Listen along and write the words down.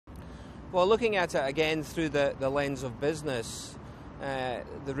Well, looking at it again through the lens of business,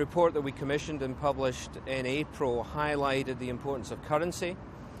 the report that we commissioned and published in April highlighted the importance of currency,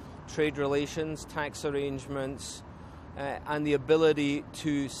 trade relations, tax arrangements, and the ability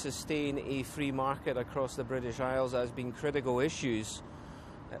to sustain a free market across the British Isles as being critical issues,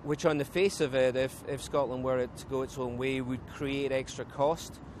 which on the face of it, if Scotland were to go its own way, would create extra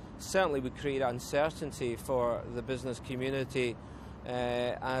cost, certainly would create uncertainty for the business community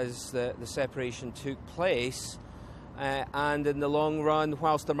as the separation took place. And in the long run,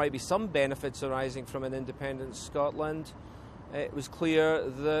 whilst there might be some benefits arising from an independent Scotland, it was clear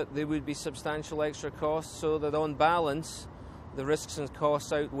that there would be substantial extra costs, so that on balance, the risks and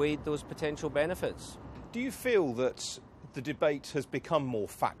costs outweighed those potential benefits. Do you feel that the debate has become more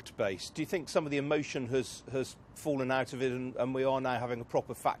fact-based? Do you think some of the emotion has fallen out of it and we are now having a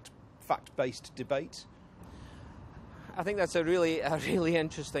proper fact-based debate? I think that's a really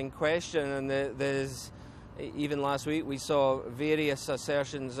interesting question, and there's, even last week we saw various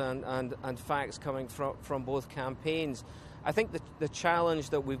assertions and facts coming from both campaigns. I think the challenge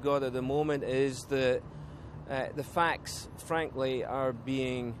that we've got at the moment is that the facts, frankly, are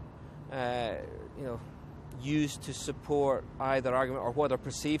being used to support either argument, or what are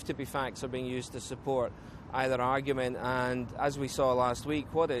perceived to be facts are being used to support either argument. And as we saw last week,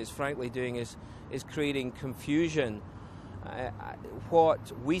 what it is frankly doing is creating confusion.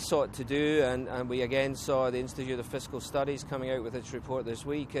 What we sought to do, and we again saw the Institute of Fiscal Studies coming out with its report this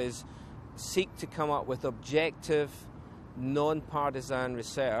week, is seek to come up with objective, non-partisan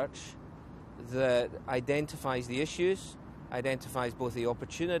research that identifies the issues, identifies both the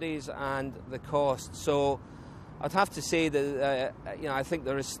opportunities and the costs. So I'd have to say that I think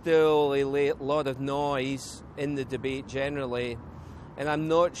there is still a lot of noise in the debate generally, and I'm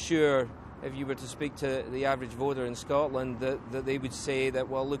not sure if you were to speak to the average voter in Scotland that they would say that,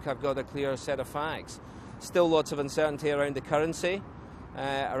 well, look, I've got a clear set of facts. Still lots of uncertainty around the currency,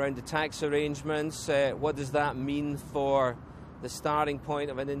 around the tax arrangements. What does that mean for the starting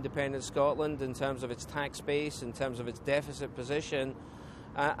point of an independent Scotland in terms of its tax base, in terms of its deficit position?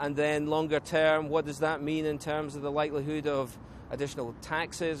 And then longer term, what does that mean in terms of the likelihood of additional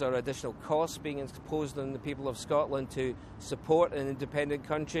taxes or additional costs being imposed on the people of Scotland to support an independent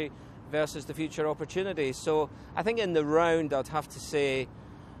country versus the future opportunities? So I think in the round, I'd have to say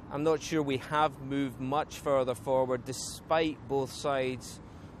I'm not sure we have moved much further forward, despite both sides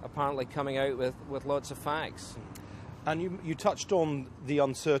apparently coming out with lots of facts. And you touched on the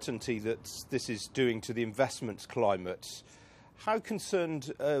uncertainty that this is doing to the investment climate. How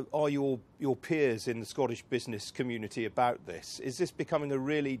concerned are your peers in the Scottish business community about this? Is this becoming a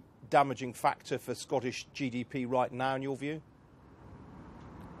really damaging factor for Scottish GDP right now, in your view?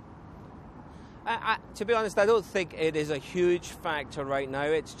 To be honest, I don't think it is a huge factor right now.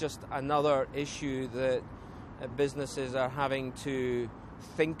 It's just another issue that businesses are having to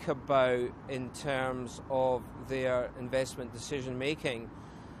think about in terms of their investment decision making.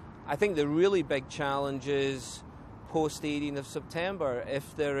 I think the really big challenge is post 18th of September,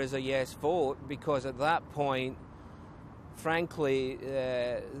 if there is a yes vote, because at that point, frankly,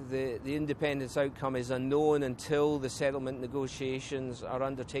 the independence outcome is unknown until the settlement negotiations are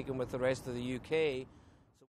undertaken with the rest of the UK.